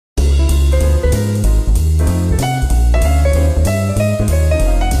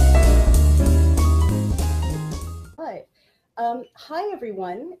Hi,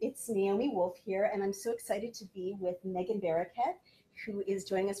 everyone. It's Naomi Wolf here, and I'm so excited to be with Megan Barakat, who is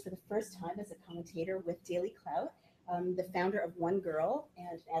joining us for the first time as a commentator with DailyClout, the founder of One Girl and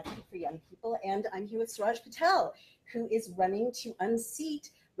an advocate for young people. And I'm here with Suraj Patel, who is running to unseat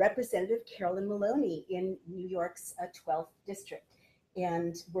Representative Carolyn Maloney in New York's 12th district.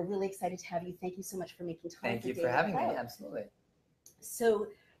 And we're really excited to have you. Thank you so much for making time. Thank you for having me. Absolutely. So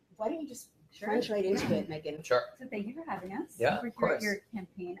why don't you just plunge right into it, Megan? Sure. So thank you for having us. Yeah, We're of here at course. your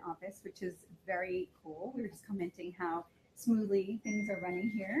campaign office, which is very cool. We were just commenting how smoothly things are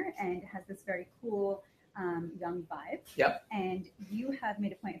running here and it has this very cool young vibe. Yep. And you have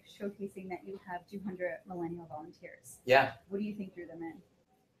made a point of showcasing that you have 200 millennial volunteers. Yeah. What do you think drew them in?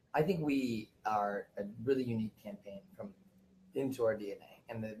 I think we are a really unique campaign from into our DNA.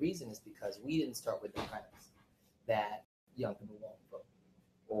 And the reason is because we didn't start with the premise that young people won't vote,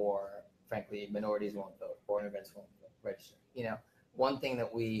 or frankly, minorities won't vote, or immigrants won't register. You know, one thing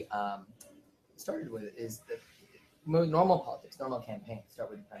that we started with is that normal politics, normal campaigns start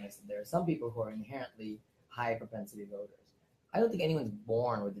with the premise that there are some people who are inherently high propensity voters. I don't think anyone's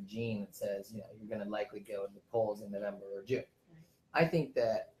born with a gene that says, you're going to likely go to the polls in November or June. I think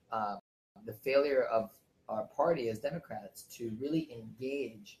that the failure of our party as Democrats to really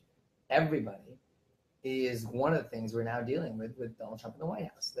engage everybody is one of the things we're now dealing with Donald Trump in the White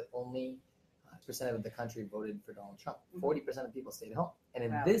House, that only 6% of the country voted for Donald Trump. 40% of people stayed home. And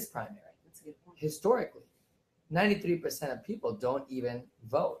in this primary, historically, 93% of people don't even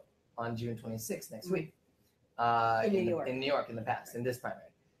vote on June 26th next week. In New York In the past, in this primary.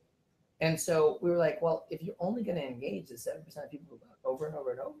 And so we were like, well, if you're only going to engage the 7% of people who vote over and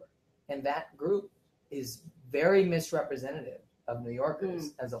over and over, and that group is very misrepresentative of New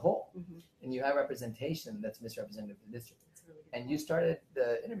Yorkers as a whole, and you have representation that's misrepresentative of the district. And you started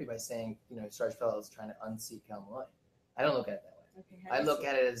the interview by saying, Suraj Patel is trying to unseat Carolyn Maloney. I don't look at it that way. Okay, I look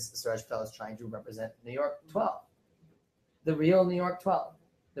at it as Suraj Patel is trying to represent New York 12, the real New York 12,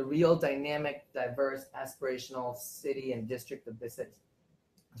 the real dynamic, diverse, aspirational city and district of this city.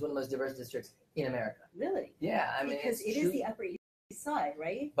 It's one of the most diverse districts in America. Really? Yeah, I mean, because it is the Upper East Side,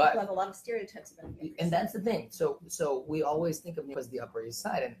 right? But people have a lot of stereotypes about it. And that's the thing. So we always think of New York as the Upper East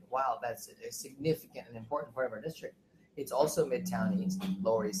Side, and wow, that's a significant and important part of our district. It's also Midtown East,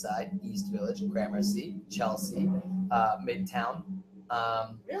 Lower East Side, East Village, Gramercy, Chelsea, Midtown,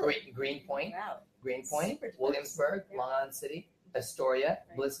 Greenpoint, Williamsburg, Long Island City, Astoria,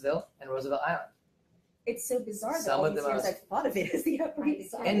 Blissville, and Roosevelt Island. It's so bizarre that all these years I've thought of it as the Upper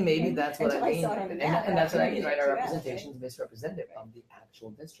East Side. And maybe that's what I mean. And that's what I mean, right? Our representation representation is misrepresentative of the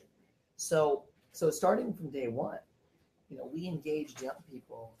actual district. So starting from day one, we engaged young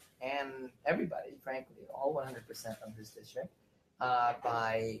people and everybody, frankly, all 100% of this district,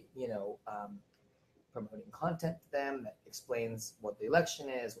 by, promoting content to them that explains what the election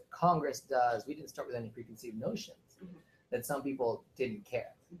is, what Congress does. We didn't start with any preconceived notions that some people didn't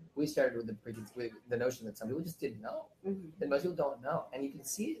care. We started with the notion that some people just didn't know, that most people don't know. And you can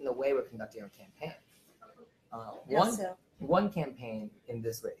see it in the way we're conducting our campaign. One campaign in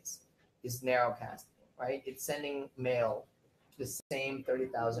this race is narrow casting, right? It's sending mail to the same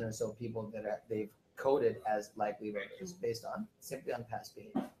 30,000 or so people that they've coded as likely voters based on simply on past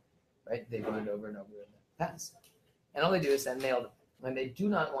behavior, right? They voted over and over in the past. And all they do is send mail to them. And they do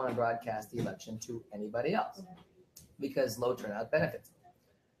not want to broadcast the election to anybody else because low turnout benefits them.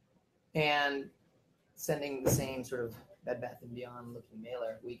 And sending the same sort of Bed Bath & Beyond looking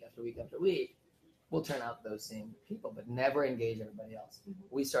mailer week after week after week will turn out those same people, but never engage everybody else.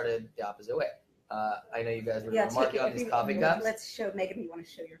 We started the opposite way. I know you guys were marking on these coffee cups. Let's show Megan. You want to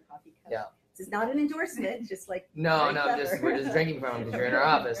show your coffee cup? Yeah. This is not an endorsement. Just like we're just drinking from them because you're in our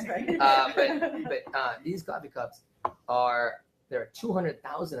office. Right. But these coffee cups there are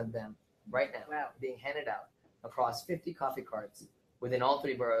 200,000 of them right now being handed out across 50 coffee carts within all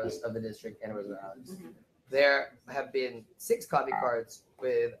 3 boroughs of the district and Roosevelt Island. There have been 6 coffee carts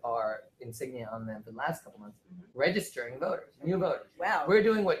with our insignia on them for the last couple months, registering voters, new voters. Wow. We're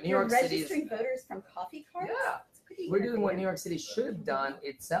doing what New York City registering voters from coffee carts? Yeah. We're doing what New York City should have done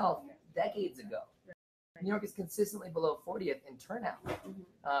itself decades ago. New York is consistently below 40th in turnout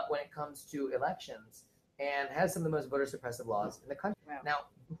when it comes to elections and has some of the most voter suppressive laws in the country. Wow. Now,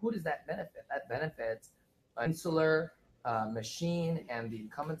 who does that benefit? That benefits an insular machine and the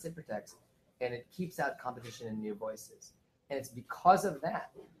incumbents it protects, and it keeps out competition and new voices. And it's because of that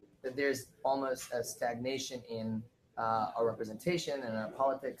there's almost a stagnation in our representation and our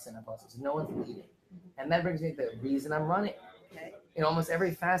politics and our policies. No one's leading. And that brings me to the reason I'm running. In almost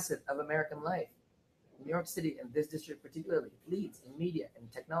every facet of American life, New York City, and this district particularly, leads in media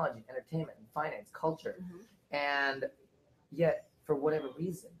and technology, entertainment and finance, culture. And Yet, for whatever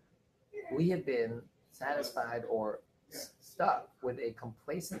reason, we have been satisfied or stuck with a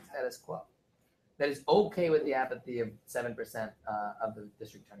complacent status quo that is okay with the apathy of 7% of the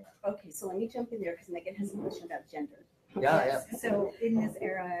district turning out. Okay, so let me jump in there because Megan has a question about gender. Yeah, Yes. So in this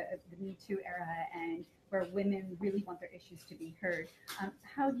era of the Me Too era, and where women really want their issues to be heard,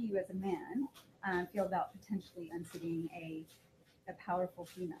 how do you, as a man, feel about potentially unseating a powerful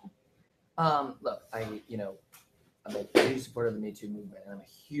female? Look, I'm a huge supporter of the Me Too movement, and I'm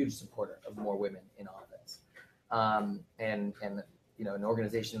a huge supporter of more women in office. And an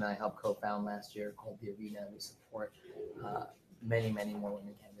organization that I helped co-found last year called The Arena, we support many more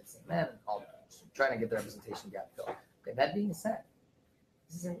women candidates than men, all trying to get the representation gap filled. Okay, that being said,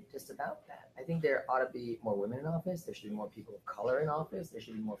 this isn't just about that. I think there ought to be more women in office. There should be more people of color in office. There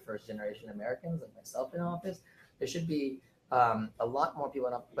should be more first-generation Americans like myself in office. There should be a lot more people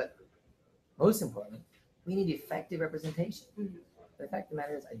in office. But most importantly, we need effective representation. Mm-hmm. The fact of the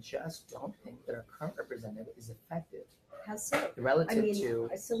matter is, I just don't think that our current representative is effective. How so? Relative to.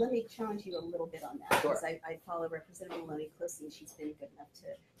 So let me challenge you a little bit on that. Sure. Because I follow Representative Maloney closely, and she's been good enough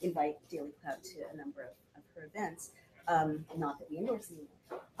to invite DailyClout to a number of her events. Not that we endorse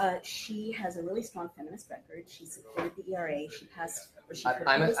anymore. She has a really strong feminist record. She supported the ERA. She passed, or she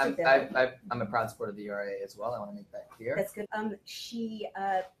proposed a bill. I'm a proud supporter of the ERA as well. I want to make that clear. That's good. She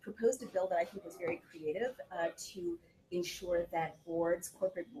proposed a bill that I think was very creative to ensure that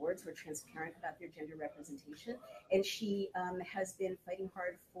corporate boards, were transparent about their gender representation. And she has been fighting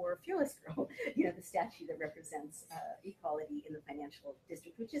hard for Fearless Girl, the statue that represents equality in the financial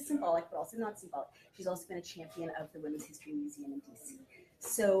district, which is symbolic, but also not symbolic. She's also been a champion of the Women's History Museum in DC.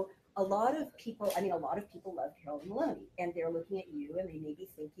 So a lot of people love Carolyn Maloney, and they're looking at you and they may be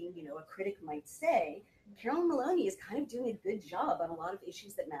thinking, a critic might say, Carolyn Maloney is kind of doing a good job on a lot of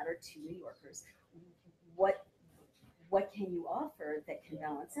issues that matter to New Yorkers. What can you offer that can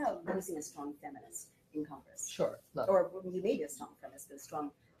balance out losing a strong feminist in Congress? Sure. Look. Or you may be a strong feminist, but a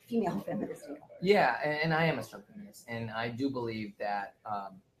strong female feminist in Congress. Yeah, and I am a strong feminist, and I do believe that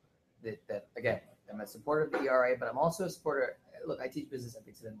that again, I'm a supporter of the ERA, but I'm also a supporter. Look, I teach business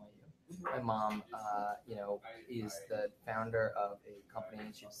ethics at NYU. Mm-hmm. My mom, is the founder of a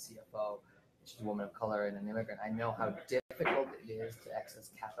company. She's CFO. She's a woman of color and an immigrant. I know how difficult it is to access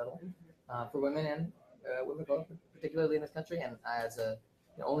capital for women and women of color, particularly in this country. And as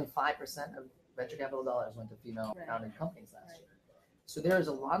only 5% of venture capital dollars went to female-founded companies last year. So there is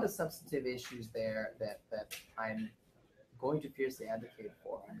a lot of substantive issues there that I'm going to fiercely advocate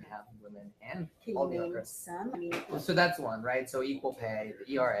for on behalf of women and all the others. So that's one, right? So equal pay,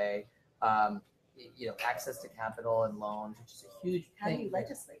 the ERA, access to capital and loans, which is a huge thing. How do you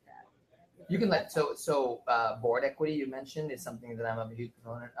legislate that? You can board equity you mentioned is something that I'm a huge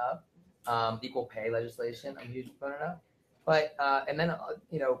proponent of. Equal pay legislation, I'm a huge proponent of. But and then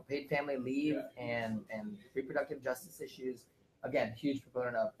paid family leave and reproductive justice issues, again, huge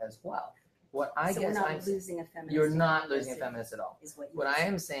proponent of as well. What I guess we're not losing a feminist. You're not losing a feminist at all. What I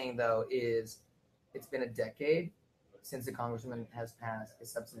am saying though is, it's been a decade since a congresswoman has passed a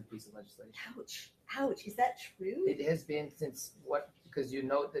substantive piece of legislation. Ouch! Is that true? It has been since because you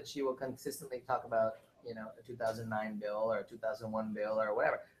note that she will consistently talk about a 2009 bill or a 2001 bill or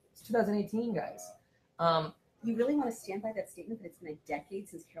whatever. It's 2018, guys. You really want to stand by that statement that it's been a decade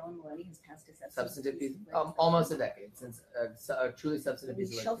since Carolyn Maloney has passed a substantive piece of legislation? Almost a decade since a truly substantive piece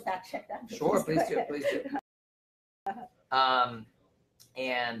of legislation. She'll fact check that. Sure, please do.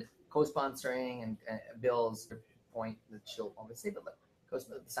 And co-sponsoring and bills, point that she'll always say, but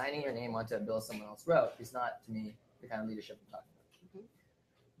look, signing your name onto a bill someone else wrote is not, to me, the kind of leadership I'm talking about. Mm-hmm.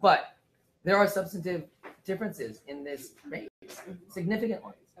 But there are substantive differences in this race, significant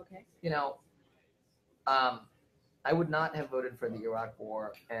ones. Okay. I would not have voted for the Iraq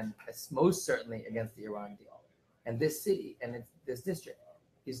War, and most certainly against the Iran deal. And this city and this district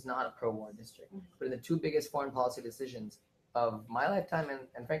is not a pro-war district. Mm-hmm. But in the two biggest foreign policy decisions of my lifetime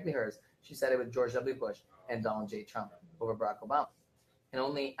and frankly hers, she said it with George W. Bush and Donald J. Trump over Barack Obama. And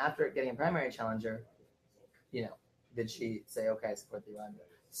only after getting a primary challenger, did she say, okay, I support the Iran deal.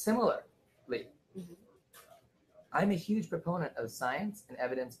 Similarly, mm-hmm. I'm a huge proponent of science and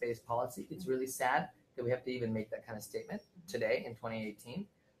evidence-based policy. It's really sad that we have to even make that kind of statement today in 2018.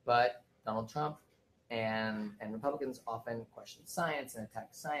 But Donald Trump and Republicans often question science and attack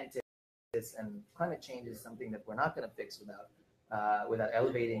scientists, and climate change is something that we're not going to fix without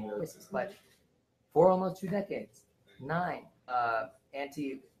elevating the voices. But for almost 2 decades, 9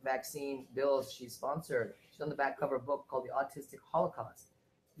 anti-vaccine bills she sponsored. She's on the back cover of a book called The Autistic Holocaust.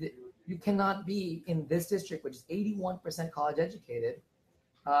 You cannot be in this district, which is 81% college educated,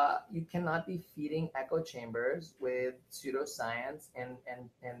 you cannot be feeding echo chambers with pseudoscience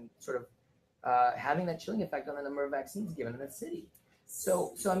and sort of having that chilling effect on the number of vaccines given in the city.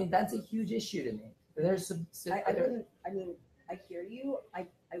 So I mean, that's a huge issue to me. There's some. I hear you.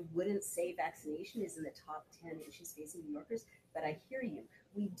 I wouldn't say vaccination is in the top 10 issues facing New Yorkers, but I hear you.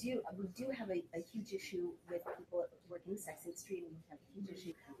 We do have a huge issue with people working in the sex industry, and we have a huge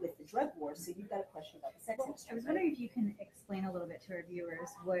issue with the drug war. So you've got a question about the sex industry. I was wondering if you can explain a little bit to our viewers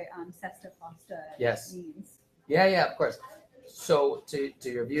what SESTA FOSTA means. Yeah, of course. So to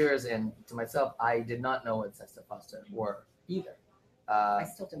your viewers and to myself, I did not know what SESTA FOSTA were either. I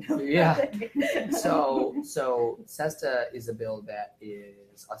still don't know. Yeah. So SESTA is a bill that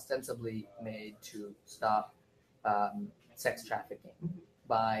is ostensibly made to stop sex trafficking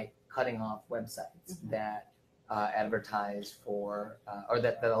by cutting off websites that advertise for or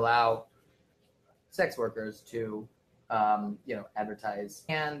that allow sex workers to advertise.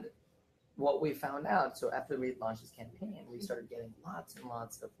 And what we found out, so after we launched this campaign, we started getting lots and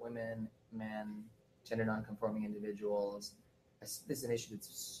lots of women, men, gender nonconforming individuals. This is an issue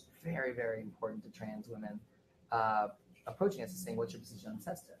that's very, very important to trans women, approaching us and saying, what's your position on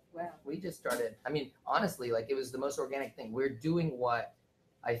SESTA? Wow. We just started, I mean, honestly, like it was the most organic thing. We're doing what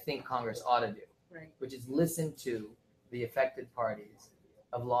I think Congress ought to do, right, which is listen to the affected parties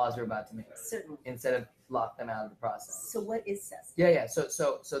of laws we're about to make. Certainly. Instead of lock them out of the process. So what is SESTA? Yeah.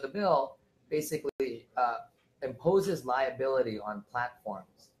 So the bill basically imposes liability on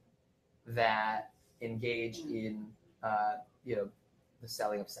platforms that engage in the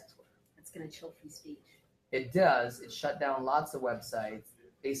selling of sex work. That's going to chill free speech. It does. It shut down lots of websites.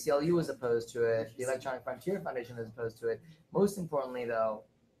 ACLU is opposed to it. The Electronic Frontier Foundation is opposed to it. Most importantly, though,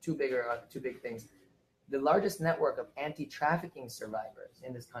 two big things. The largest network of anti-trafficking survivors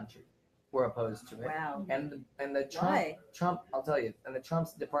in this country were opposed to it. Wow. And the Why? Trump, I'll tell you, and the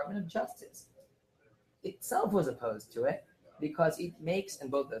Trump's Department of Justice itself was opposed to it because it makes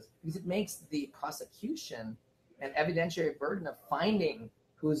the prosecution and evidentiary burden of finding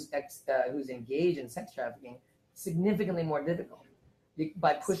who's engaged in sex trafficking significantly more difficult.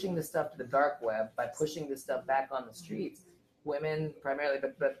 By pushing this stuff to the dark web, by pushing this stuff back on the streets, women primarily,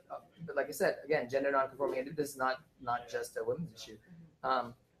 but like I said, again, gender nonconforming, this is not just a women's issue,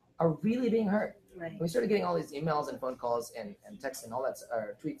 are really being hurt. Right. We started getting all these emails and phone calls and texts and all that,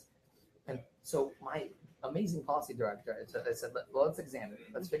 or tweets. And so my amazing policy director, I said, well, let's examine it.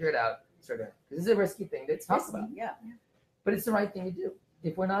 Let's figure it out. Because this is a risky thing to talk about. Yeah. But it's the right thing to do.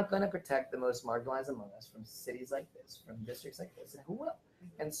 If we're not going to protect the most marginalized among us from cities like this, from districts like this, then who will?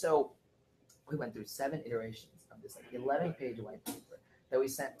 And so we went through 7 iterations of this 11-page white paper that we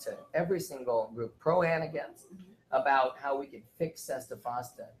sent to every single group, pro and against, about how we could fix SESTA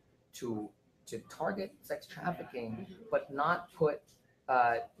FOSTA to target sex trafficking, but not put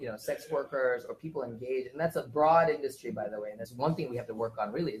sex workers or people engaged, and that's a broad industry, by the way. And that's one thing we have to work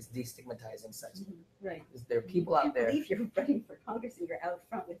on. Really, is destigmatizing sex work. Right. Is there people out there? I can't believe you're running for Congress and you're out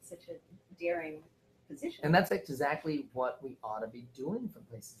front with such a daring position. And that's exactly what we ought to be doing from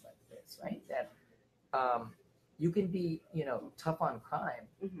places like this, right? That you can be, tough on crime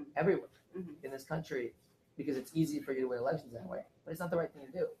everywhere in this country because it's easy for you to win elections that way. But it's not the right thing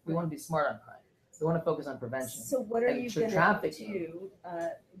to do. We want to be smart on crime. We want to focus on prevention. So what are you going to do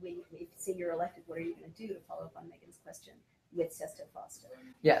if, say, you're elected? What are you going to do to follow up on Megan's question with SESTA FOSTA?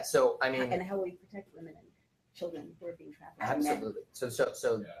 Yeah. So I mean, and how will you protect women and children who are being trafficked? Absolutely. So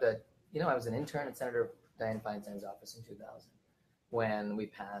I was an intern at Senator Dianne Feinstein's office in 2000 when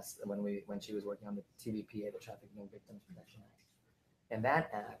she was working on the TVPA, the Trafficking Victims Protection Act, and that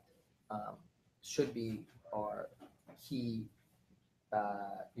act should be our key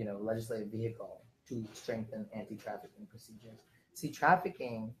legislative vehicle to strengthen anti-trafficking procedures. See,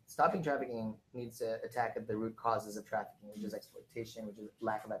 stopping trafficking needs to attack at the root causes of trafficking, which is exploitation, which is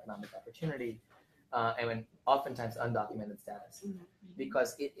lack of economic opportunity, and oftentimes undocumented status.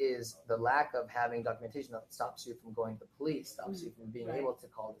 Because it is the lack of having documentation that stops you from going to the police, stops you from being able to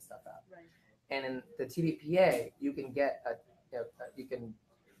call this stuff out. Right. And in the TVPA, you can get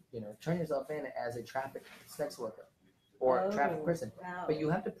turn yourself in as a trafficked sex worker or trafficked person, but you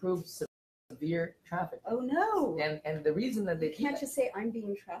have to prove severe trafficking. Oh no! And the reason that they can't just say I'm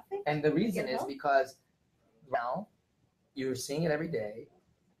being trafficked. And the reason is because now you're seeing it every day.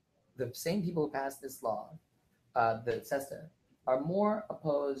 The same people who passed this law, the SESTA, are more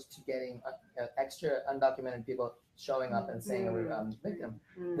opposed to getting extra undocumented people showing up and saying we're a victim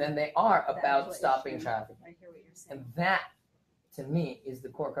than they are about stopping trafficking. I hear what you're saying. And that, to me, is the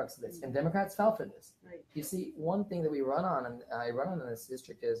core crux of this. And Democrats fell for this. Right. You see, one thing that we run on, and I run on in this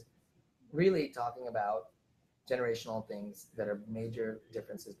district, is really talking about generational things that are major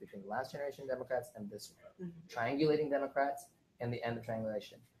differences between the last generation Democrats and this one. Mhm. Triangulating Democrats and the end of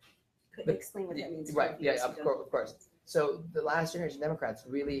triangulation. Could But- you explain what that means? Right, yeah, of course. So the last generation Democrats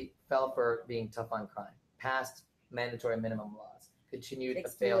really fell for being tough on crime, passed mandatory minimum laws, continued to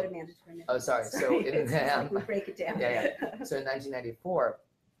Explain fail. what a mandatory minimum Oh, sorry. So It's like we break it down. Yeah, So in 1994,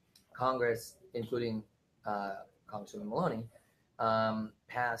 Congress, including Congresswoman Maloney,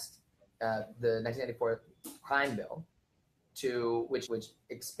 passed the 1994 crime bill, which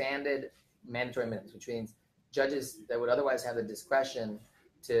expanded mandatory minimums, which means judges that would otherwise have the discretion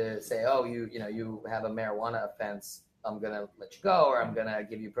to say, oh, you have a marijuana offense, I'm gonna let you go, or I'm gonna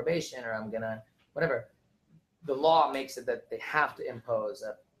give you probation, or I'm gonna whatever. The law makes it that they have to impose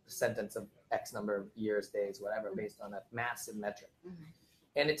a sentence of X number of years, days, whatever, based on a massive metric. Mhm.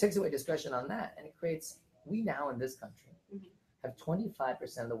 And it takes away discretion on that, and it creates. We now in this country have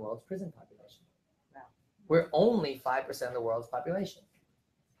 25% of the world's prison population. Wow. We're only 5% of the world's population,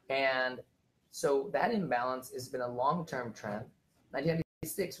 and so that imbalance has been a long-term trend.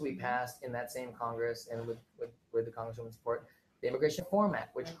 1996, we passed in that same Congress and with the Congresswoman's support, the Immigration Reform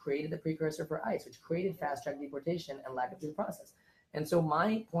Act, which created the precursor for ICE, which created fast-track deportation and lack of due process. And so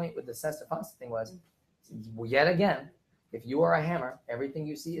my point with the Sesta Fossa thing was, yet again, if you are a hammer, everything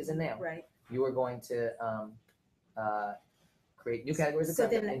you see is a nail. Right. You are going to create new categories of So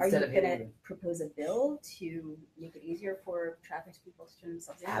crime then, are you instead of going hitting to propose a bill to make it easier for trafficked people to turn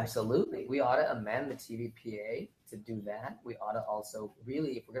themselves in? Absolutely. We ought to amend the TVPA to do that. We ought to also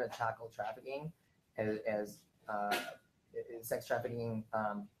really, if we're going to tackle trafficking as sex trafficking,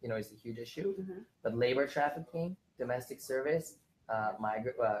 is a huge issue. Mhm. But labor trafficking, domestic service,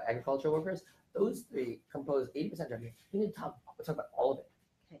 migrant, agricultural workers, those three compose 80% of trafficking. We need to talk about all of it.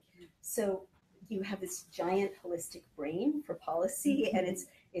 Okay. So you have this giant holistic brain for policy, and it's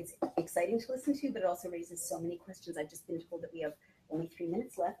exciting to listen to, but it also raises so many questions. I've just been told that we have only 3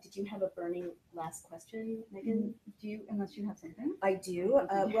 minutes left. Did you have a burning last question, Megan? Do you, unless you have something? I do.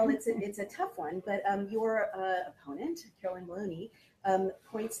 Well, it's a tough one, but your opponent, Carolyn Maloney,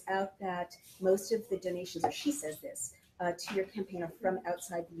 points out that most of the donations, or she says this, to your campaign are from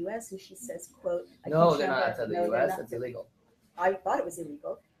outside the U.S., and she says, quote, No, they're not outside the U.S. It's illegal. I thought it was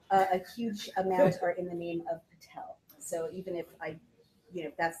illegal. A huge amount are in the name of Patel. So even if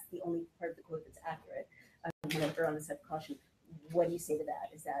that's the only part of the quote that's accurate, I'm going to err on the side of caution. What do you say to that?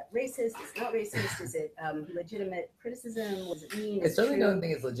 Is that racist? Is it not racist? Is it legitimate criticism? What does it mean? I certainly don't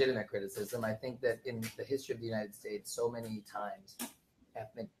think it's legitimate criticism. I think that in the history of the United States, so many times,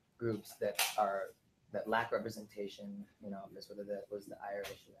 ethnic groups that lack representation in office, whether that was the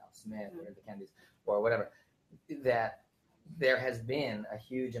Irish or Al Smith or the Kennedys or whatever, that there has been a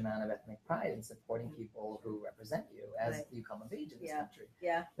huge amount of ethnic pride in supporting people who represent you as you come of age in this country.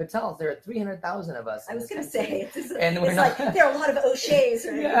 Yeah. Patels, there are 300,000 of us. I was going to say, and it's like there are a lot of O'Shea's,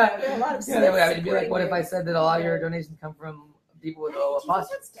 or there are a lot of Smiths. I would be like, what if I said that all your donations come from people with O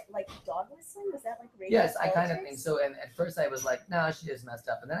apostrophes? Like dog whistling? Was that like racist? Yes, I kind of think so. And at first I was like, no, she just messed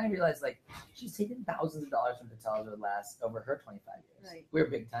up. And then I realized like she's taken thousands of dollars from Patel over her 25 years. Right. We're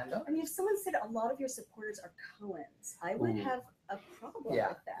big time though. I mean, if someone said a lot of your supporters are Cohens, I would have a problem with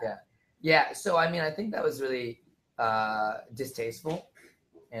that. Yeah. So I mean, I think that was really distasteful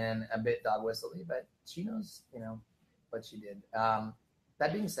and a bit dog whistly, but she knows, what she did.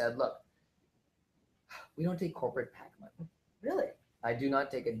 That being said, look, we don't take corporate PAC money. Really? I do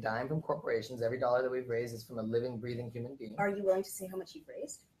not take a dime from corporations. Every dollar that we've raised is from a living, breathing human being. Are you willing to say how much you've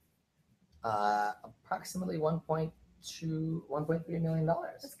raised? Approximately $1.3 million.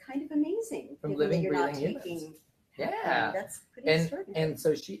 That's kind of amazing. From given living, that you're not breathing taking humans. Yeah. That's pretty extraordinary. And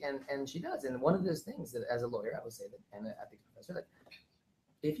so she does. And one of those things that as a lawyer, I would say that, and an ethics professor, that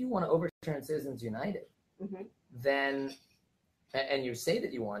if you want to overturn Citizens United, then, and you say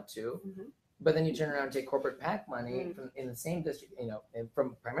that you want to, but then you turn around and take corporate PAC money from in the same district, and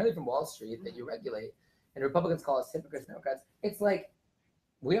primarily from Wall Street that you regulate, and Republicans call us hypocrites, Democrats. It's like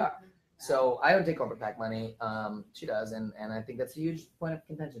we are. So I don't take corporate PAC money. She does, and I think that's a huge point of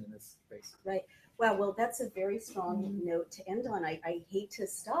contention in this race. Right. Wow. Well, that's a very strong note to end on. I hate to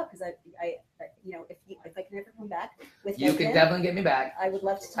stop because if I can ever come back with you can definitely get me back. I would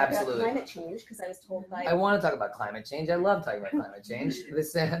love to talk about climate change because I was told by. I want to talk about climate change. I love talking about climate change.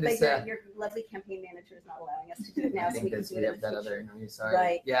 But your lovely campaign manager is not allowing us to do it now, so we can do it in the future. Interview. Sorry.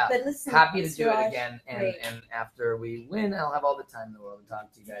 Right. Yeah. But listen, happy to do Suraj, it again, and after we win, I'll have all the time in the world to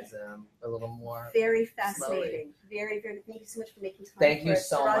talk to you guys a little more. Very fascinating. Slowly. Very, very. Thank you so much for making time. Thank you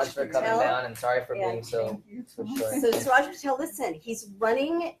so much for coming down, and sorry for being so. So Suraj Patel, listen, he's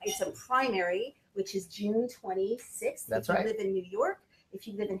running. It's a primary, which is June 26th. That's if right. You live in New York. if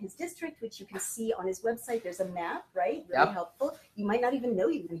you live in his district, which you can see on his website, there's a map, right? Really Yep. helpful. You might not even know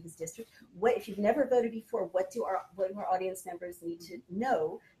you live in his district. What if you've never voted before? What do our audience members need to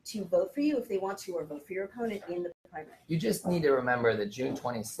know to vote for you if they want to, or vote for your opponent in the primary? You just need to remember that June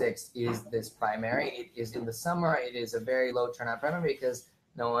 26th is this primary. It is in the summer. It is a very low turnout primary because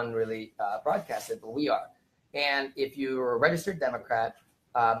no one really broadcasts it, but we are. And if you're a registered Democrat,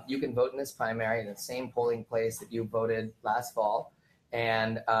 you can vote in this primary in the same polling place that you voted last fall.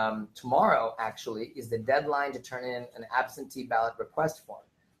 And tomorrow, actually, is the deadline to turn in an absentee ballot request form.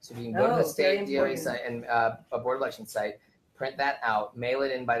 So you can go to the state DOE site and a board election site, print that out, mail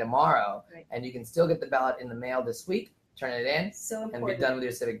it in by tomorrow, Right. and you can still get the ballot in the mail this week, turn it in, So and important. be done with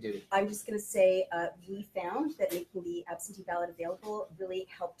your civic duty. I'm just going to say we found that making the absentee ballot available really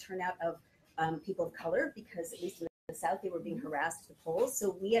helped turnout of people of color, because at least in the South, they were being harassed at the polls.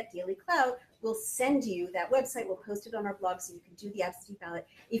 So we at DailyClout will send you that website. We'll post it on our blog so you can do the absentee ballot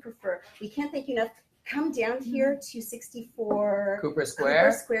if you prefer. We can't thank you enough. Come down here to 64 Cooper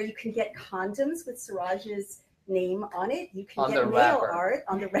Square. You can get condoms with Suraj's name on it. You can On get the nail wrapper. art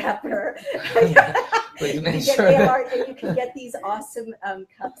on the wrapper. Please You make can get sure nail that art, and you can get these awesome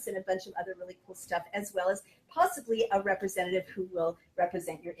cups and a bunch of other really cool stuff, as well as possibly a representative who will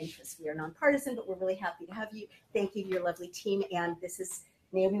represent your interests. We are nonpartisan, but we're really happy to have you. Thank you to your lovely team. And this is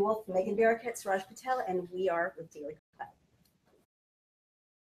Naomi Wolf, Megan Barakat, Suraj Patel, and we are with DailyClout.